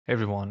Hey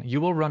everyone,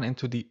 you will run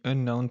into the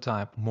unknown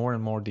type more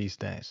and more these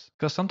days.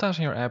 Because sometimes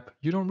in your app,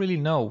 you don't really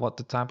know what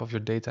the type of your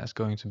data is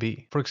going to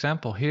be. For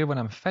example, here when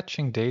I'm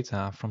fetching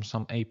data from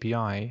some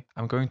API,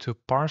 I'm going to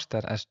parse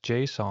that as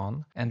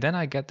JSON, and then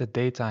I get the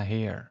data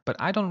here. But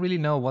I don't really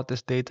know what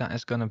this data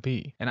is going to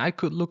be. And I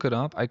could look it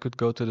up, I could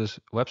go to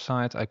this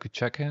website, I could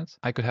check it,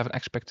 I could have an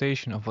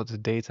expectation of what the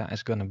data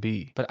is going to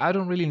be. But I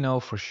don't really know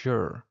for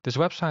sure. This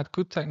website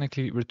could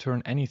technically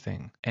return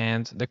anything.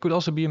 And there could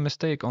also be a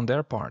mistake on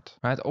their part,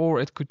 right? Or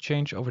it could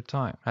change over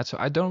time, right? So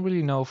I don't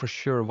really know for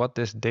sure what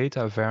this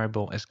data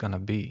variable is going to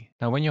be.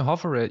 Now, when you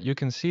hover it, you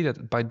can see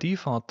that by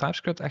default,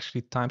 TypeScript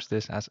actually types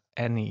this as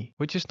any,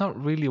 which is not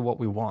really what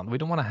we want. We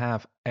don't want to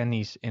have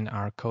any's in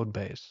our code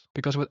base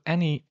because with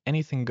any,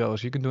 anything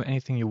goes. You can do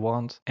anything you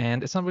want,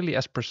 and it's not really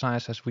as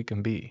precise as we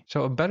can be.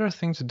 So a better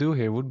thing to do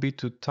here would be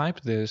to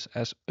type this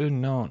as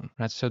unknown,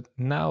 right? So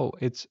now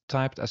it's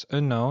typed as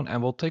unknown,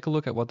 and we'll take a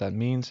look at what that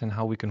means and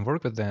how we can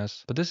work with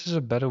this. But this is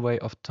a better way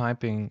of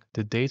typing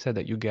the data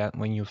that you get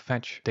when you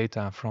fetch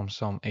data from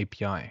some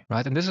API,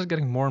 right? And this is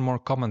getting more and more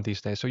common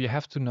these days. So you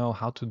have to know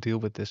how to deal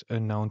with this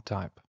unknown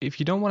type. If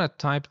you don't want to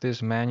type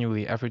this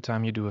manually every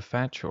time you do a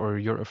fetch, or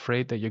you're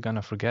afraid that you're going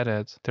to forget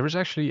it, there is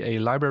actually a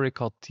library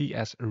called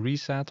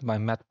tsreset by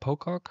Matt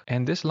Pocock.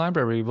 And this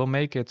library will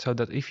make it so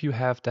that if you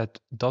have that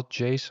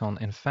 .json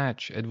in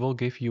fetch, it will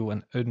give you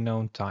an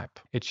unknown type.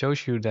 It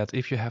shows you that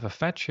if you have a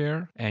fetch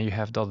here and you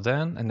have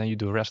 .then and then you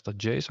do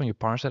rest.json, you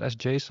parse it as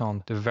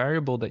JSON, the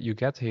variable that you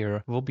get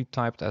here will be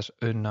typed as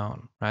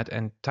unknown, right?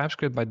 And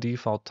TypeScript by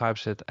default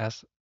types it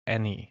as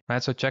any,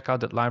 right? So check out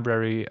that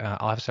library.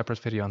 I'll have a separate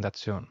video on that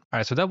soon. All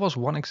right, so that was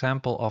one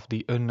example of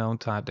the unknown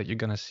type that you're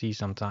going to see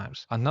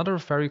sometimes. Another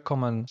very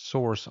common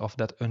source of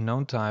that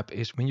unknown type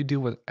is when you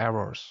deal with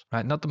errors,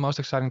 right? Not the most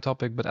exciting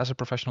topic, but as a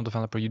professional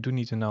developer, you do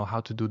need to know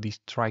how to do these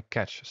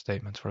try-catch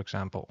statements, for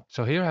example.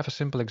 So here I have a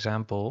simple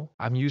example.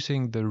 I'm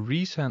using the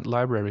resend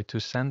library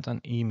to send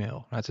an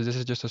email, right? So this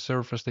is just a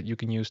service that you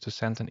can use to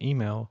send an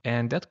email,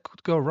 and that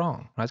could go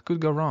wrong, right?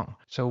 Could go wrong.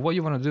 So what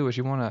you want to do is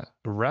you want to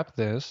wrap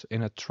this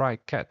in a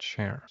try-catch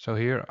here. So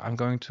here I'm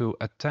going to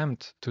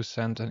attempt to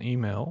send an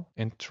email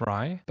in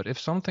try, but if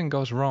something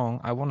goes wrong,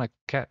 I want to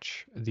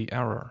catch the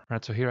error,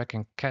 right? So here I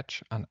can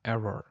catch an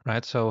error,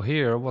 right? So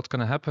here what's going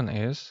to happen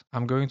is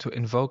I'm going to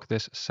invoke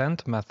this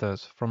send method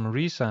from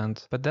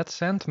resend, but that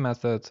send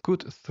method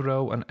could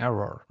throw an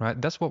error, right?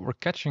 That's what we're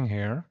catching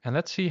here. And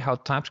let's see how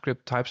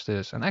TypeScript types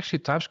this. And actually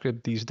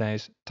TypeScript these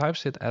days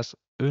types it as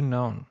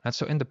unknown. And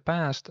so in the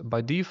past,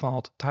 by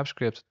default,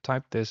 TypeScript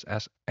typed this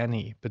as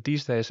any, but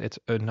these days it's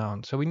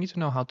unknown. So we need to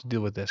know how to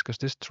deal with this because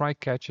this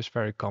try-catch is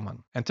very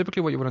common. And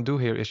typically what you want to do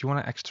here is you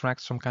want to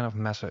extract some kind of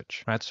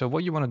message, right? So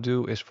what you want to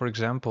do is, for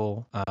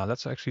example,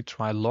 let's actually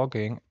try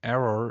logging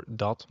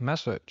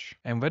error.message.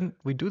 And when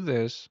we do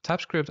this,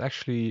 TypeScript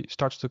actually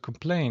starts to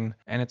complain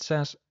and it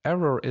says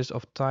error is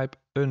of type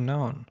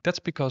unknown. That's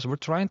because we're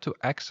trying to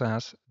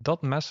access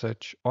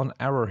 .message on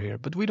error here,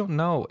 but we don't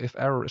know if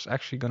error is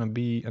actually going to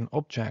be an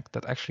object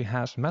that actually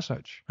has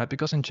message, right?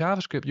 Because in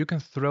JavaScript, you can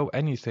throw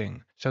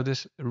anything. So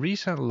this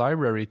resend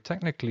library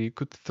technically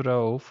could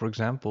throw, for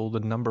example, the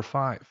number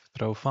 5,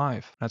 throw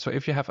 5. Right? So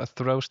if you have a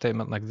throw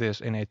statement like this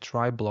in a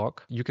try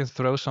block, you can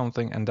throw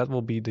something and that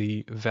will be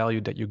the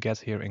value that you get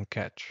here in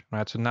catch,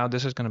 right? So now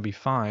this is going to be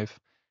 5.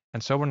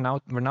 And so we're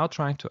now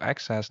trying to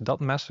access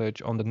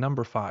 .message on the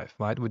number 5,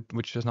 right?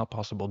 Which is not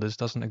possible. This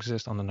doesn't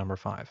exist on the number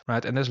 5,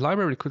 right? And this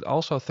library could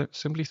also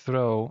simply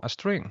throw a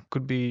string.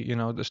 Could be, you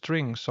know, the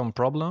string some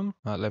problem.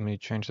 Let me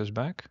change this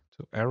back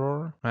to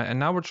error, right? And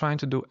now we're trying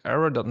to do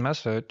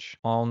error.message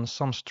on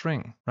some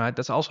string, right?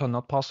 That's also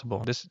not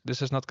possible.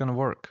 This is not going to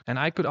work. And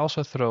I could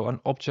also throw an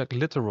object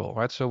literal,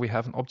 right? So we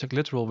have an object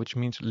literal, which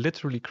means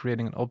literally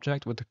creating an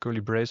object with the curly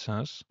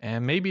braces.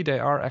 And maybe they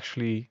are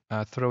actually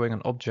throwing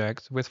an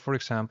object with, for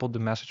example, the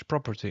message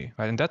property,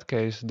 right? In that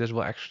case, this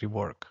will actually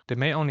work. They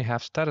may only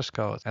have status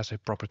code as a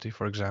property,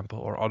 for example,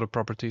 or other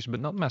properties,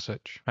 but not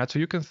message, right? So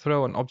you can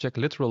throw an object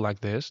literal like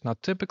this. Now,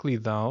 typically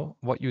though,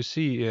 what you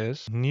see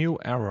is new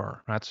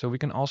error, right? So we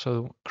can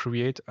also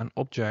create an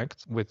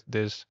object with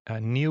this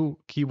new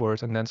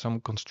keyword and then some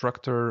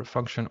constructor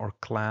function or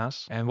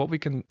class. And what we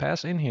can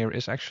pass in here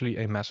is actually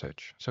a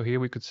message. So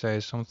here we could say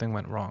something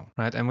went wrong,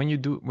 right? And when you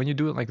do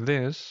it like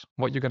this,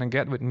 what you're going to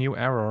get with new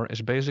error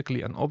is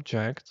basically an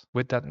object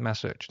with that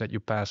message that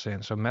you pass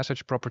in. So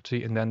message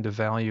property and then the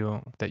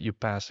value that you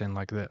pass in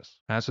like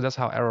this. Right? So that's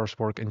how errors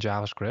work in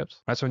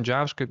JavaScript, right? So in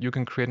JavaScript, you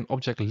can create an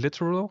object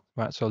literal,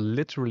 right? So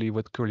literally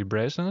with curly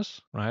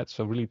braces, right?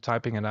 So really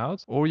typing it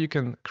out, or you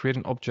can create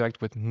an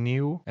object with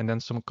new and then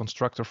some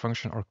constructor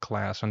function or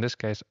class. So in this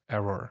case,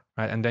 error,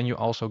 right? And then you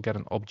also get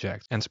an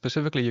object. And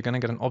specifically, you're going to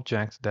get an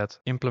object that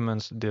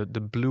implements the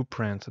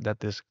blueprint that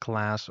this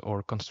class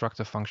or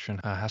constructor function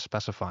has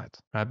specified,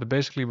 right? But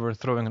basically, we're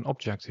throwing an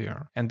object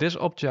here. And this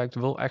object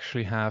will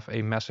actually have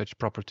a message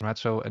property, right?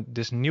 So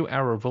this new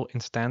error will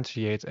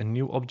instantiate a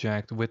new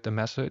object with the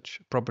message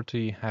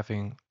property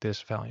having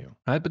this value,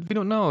 right? But we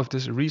don't know if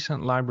this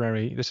resend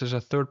library, this is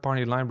a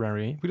third-party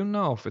library, we don't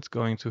know if it's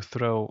going to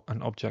throw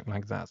an object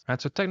like that,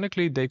 right? So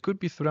technically they could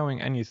be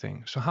throwing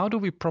anything. So how do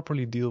we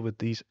properly deal with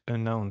these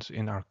unknowns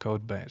in our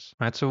code base,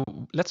 right? So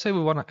let's say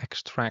we want to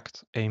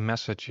extract a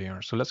message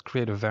here. So let's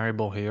create a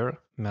variable here,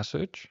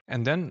 message,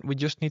 and then we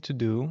just need to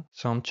do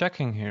some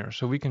checking here.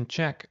 So we can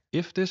check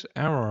if this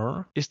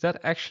error, is that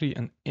actually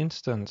an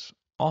instance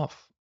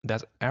of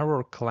that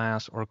error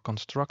class or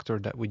constructor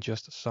that we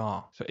just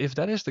saw. So if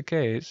that is the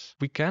case,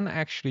 we can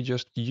actually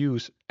just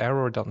use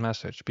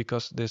error.message,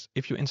 because this,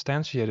 if you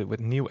instantiate it with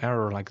new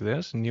error like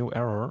this, new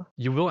error,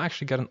 you will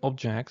actually get an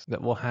object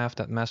that will have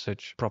that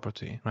message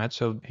property, right?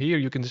 So here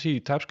you can see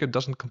TypeScript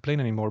doesn't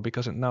complain anymore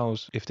because it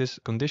knows if this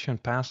condition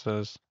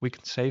passes, we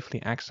can safely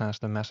access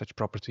the message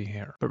property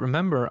here. But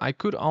remember, I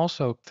could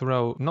also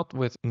throw, not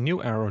with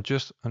new error,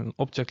 just an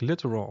object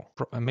literal.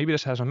 Maybe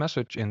this has a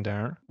message in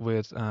there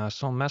with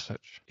some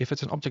message. If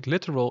it's an object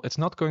literal, it's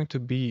not going to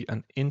be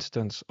an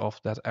instance of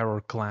that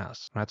error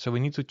class, right? So we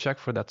need to check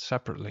for that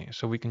separately.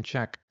 So we can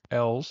check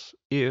else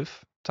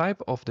if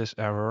type of this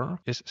error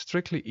is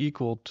strictly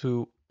equal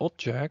to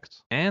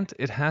object and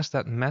it has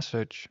that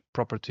message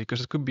property,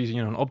 because it could be,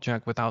 an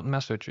object without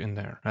message in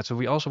there, right? So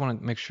we also want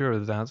to make sure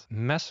that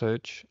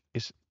message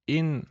is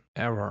in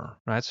error,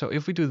 right? So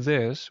if we do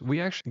this, we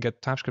actually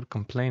get TypeScript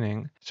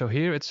complaining. So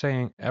here it's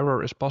saying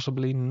error is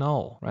possibly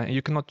null, right? And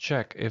you cannot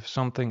check if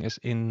something is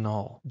in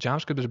null.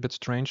 JavaScript is a bit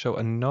strange. So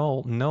a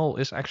null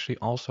is actually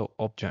also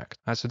object,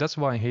 right? So that's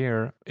why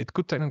here it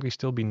could technically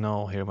still be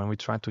null here when we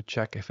try to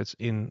check if it's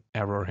in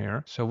error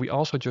here. So we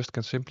also just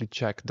can simply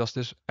check, does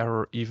this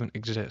error even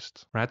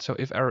exist, right? So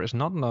if error is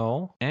not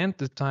null and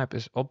the type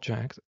is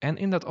object, and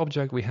in that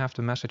object we have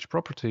the message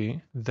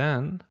property,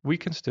 then we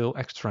can still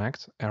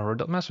extract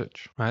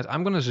error.message, right?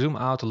 I'm going to zoom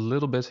out a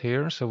little bit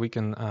here so we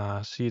can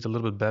see it a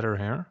little bit better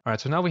here. All right,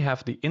 so now we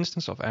have the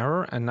instance of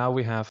error, and now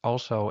we have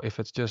also if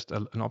it's just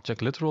an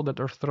object literal that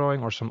they're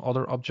throwing or some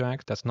other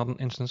object that's not an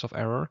instance of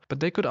error, but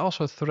they could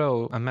also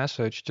throw a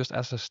message just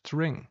as a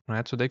string,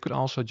 right? So they could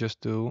also just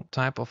do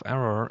type of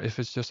error if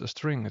it's just a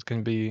string. It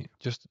can be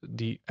just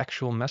the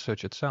actual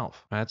message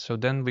itself, right? So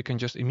then we can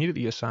just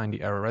immediately assign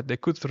the error, right? They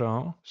could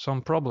throw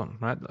some problem,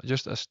 right?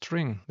 Just a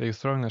string. They're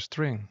throwing a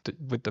string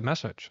with the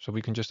message, so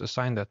we can just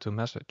assign that to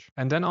message.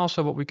 And then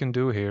also what we can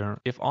do here,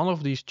 if all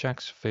of these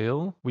checks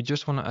fail, we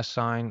just want to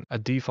assign a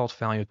default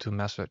value to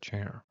message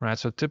here, right?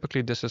 So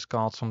typically this is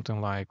called something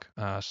like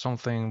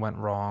something went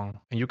wrong,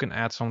 and you can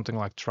add something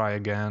like try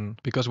again,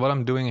 because what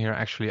I'm doing here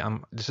actually,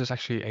 this is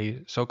actually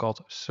a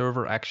so-called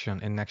server action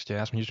in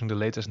Next.js. I'm using the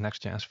latest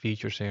Next.js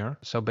features here.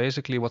 So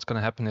basically what's going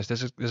to happen is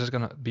this is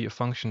going to be a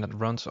function that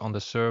runs on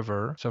the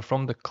server. So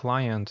from the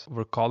client,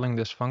 we're calling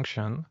this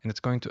function, and it's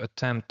going to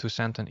attempt to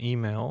send an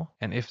email.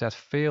 And if that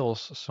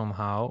fails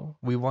somehow,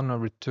 we want to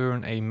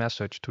return a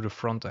message to the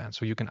front end.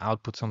 So you can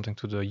output something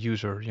to the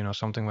user,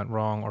 something went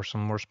wrong or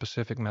some more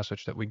specific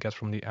message that we get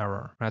from the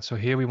error, right? So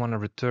here we want to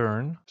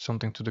return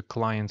something to the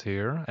client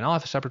here. And I'll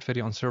have a separate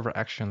video on server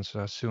actions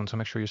soon, so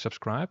make sure you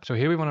subscribe. So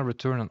here we want to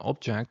return an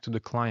object to the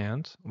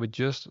client with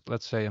just,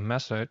 let's say, a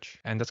message,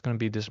 and that's going to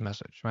be this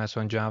message, right?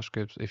 So in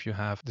JavaScript, if you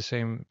have the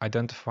same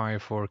identifier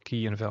for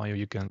key and value,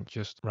 you can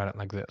just write it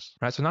like this,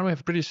 right? So now we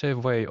have a pretty safe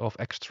way of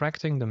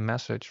extracting the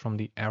message from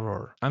the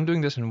error. I'm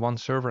doing this in one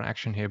server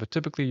action here, but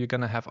typically you're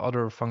going to have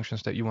other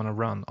functions that you want to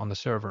run on the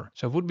server.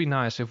 So it would be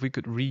nice if we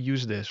could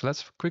reuse this.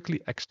 Let's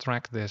quickly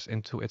extract this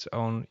into its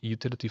own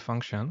utility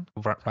function.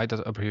 Write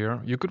that up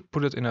here. You could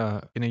put it in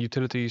a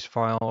utilities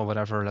file or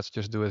whatever. Let's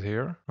just do it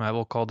here. I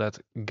will call that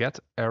get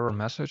error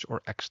message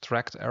or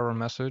extract error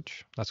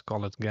message. Let's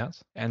call it get.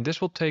 And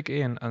this will take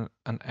in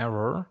an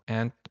error,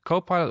 and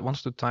Copilot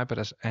wants to type it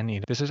as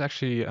any. This is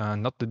actually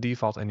not the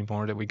default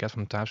anymore that we get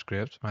from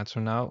TypeScript, right? So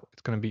now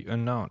it's going to be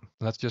unknown.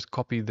 Let's just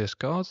copy this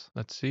code.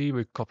 Let's see,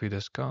 we copy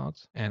this code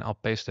and I'll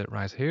paste it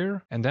right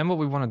here. And then what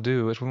we want to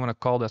do is we want to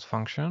call that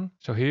function.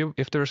 So here,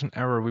 if there's an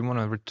error, we want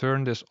to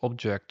return this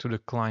object to the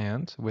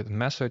client with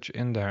message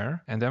in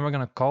there. And then we're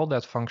going to call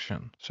that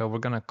function. So we're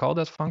going to call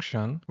that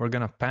function. We're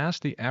going to pass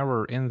the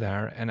error in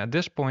there. And at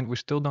this point, we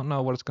still don't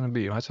know what it's going to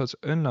be, right? So it's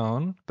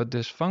unknown, but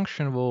this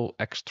function will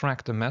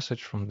extract the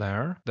message from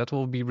there. That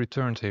will be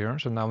returned here.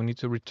 So now we need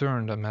to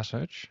return the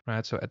message,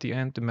 right? So at the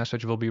end, the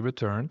message will be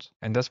returned.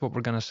 And that's what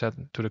we're going to set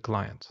to the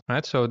client,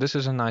 right? So this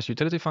is a nice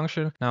utility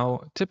function.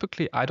 Now,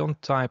 typically I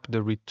don't type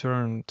the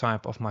return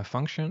type of my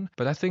function,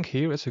 but I think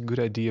here it's a good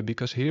idea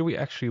because here we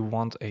actually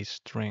want a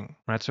string,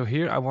 right? So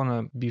here I want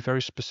to be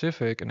very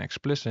specific and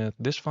explicit.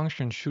 This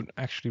function should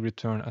actually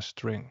return a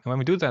string. And when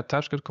we do that,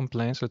 TypeScript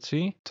complains, let's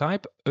see,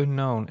 type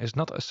unknown is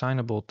not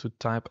assignable to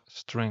type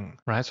string,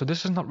 right? So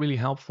this is not really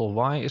helpful.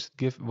 Why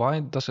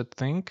does it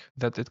think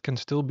that it can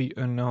still be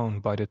unknown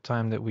by the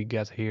time that we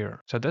get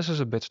here? So this is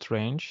a bit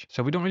strange.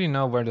 So we don't really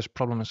know where this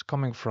problem is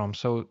coming from.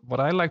 So what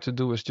I like to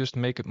do is just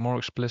make it more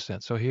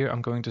explicit. So here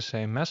I'm going to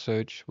say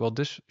message. Well,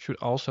 this should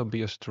also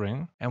be a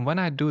string. And when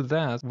I do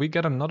that, we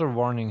get another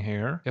warning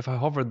here. If I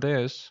hover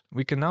this,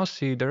 we can now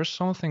see there's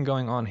something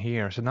going on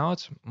here. So now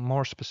it's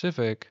more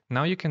specific.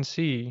 Now you can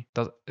see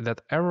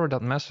that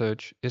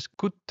error.message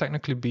could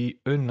technically be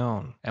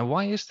unknown. And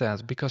why is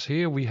that? Because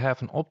here we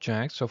have an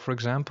object. So for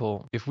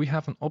example, if we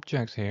have an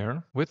object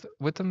here with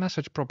the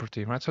message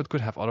property, right? So it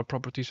could have other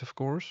properties, of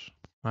course.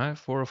 Right,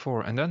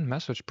 404, and then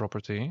message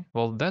property.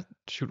 Well, that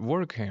should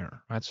work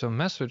here, right? So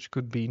message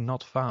could be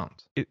not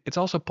found. It's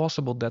also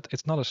possible that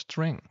it's not a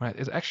string, right?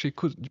 It actually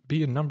could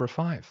be a number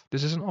 5.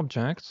 This is an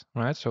object,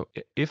 right? So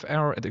if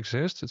error it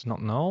exists, it's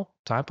not null.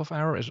 Type of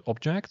error is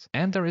object,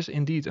 and there is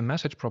indeed a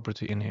message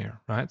property in here,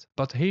 right?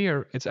 But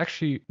here, it's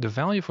actually the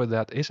value for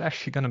that is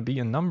actually going to be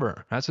a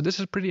number, right? So this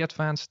is pretty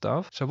advanced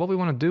stuff. So what we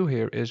want to do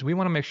here is we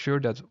want to make sure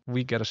that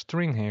we get a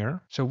string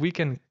here, so we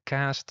can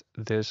cast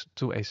this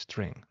to a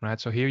string, right?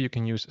 So here you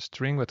can use a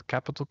string with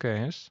capital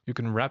K's. You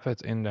can wrap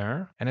it in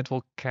there, and it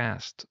will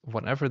cast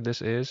whatever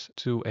this is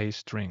to a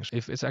string. So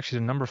if it's actually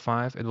the number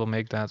 5, it will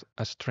make that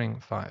a string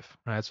 5,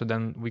 right? So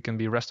then we can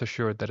be rest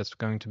assured that it's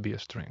going to be a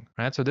string,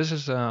 right? So this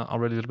is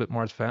already a little bit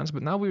more advanced,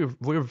 but now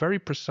we're very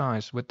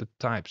precise with the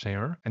types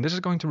here, and this is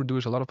going to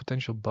reduce a lot of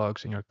potential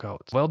bugs in your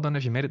code. Well done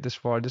if you made it this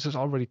far. This is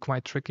already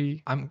quite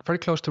tricky. I'm very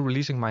close to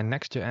releasing my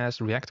Next.js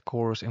React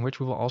course, in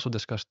which we will also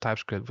discuss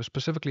TypeScript, but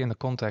specifically in the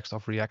context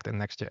of React and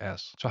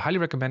Next.js. So I highly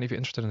recommend, if you're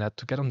interested in that,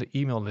 to get on the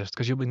email list,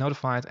 because you'll be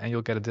notified and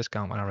you'll get a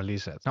discount when I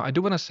release it. Now I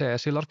do want to say, I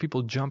see a lot of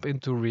people jump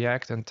into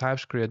React and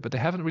TypeScript, but they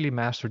haven't really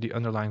mastered the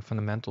underlying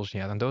fundamentals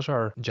yet, and those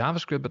are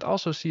JavaScript, but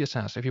also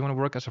CSS. If you want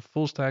to work as a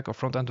full stack or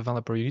front-end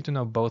developer, you need to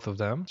know both of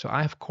them. So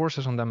I have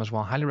courses on them as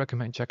well. Highly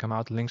recommend check them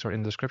out. Links are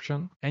in the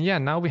description. And yeah,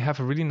 now we have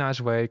a really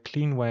nice way,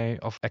 clean way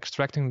of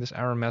extracting this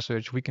error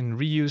message. We can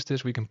reuse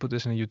this. We can put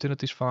this in a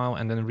utilities file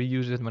and then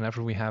reuse it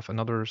whenever we have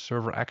another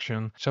server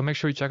action. So make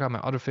sure you check out my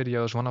other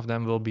videos. One of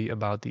them will be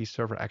about these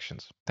server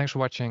actions. Thanks for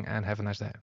watching and have a nice day.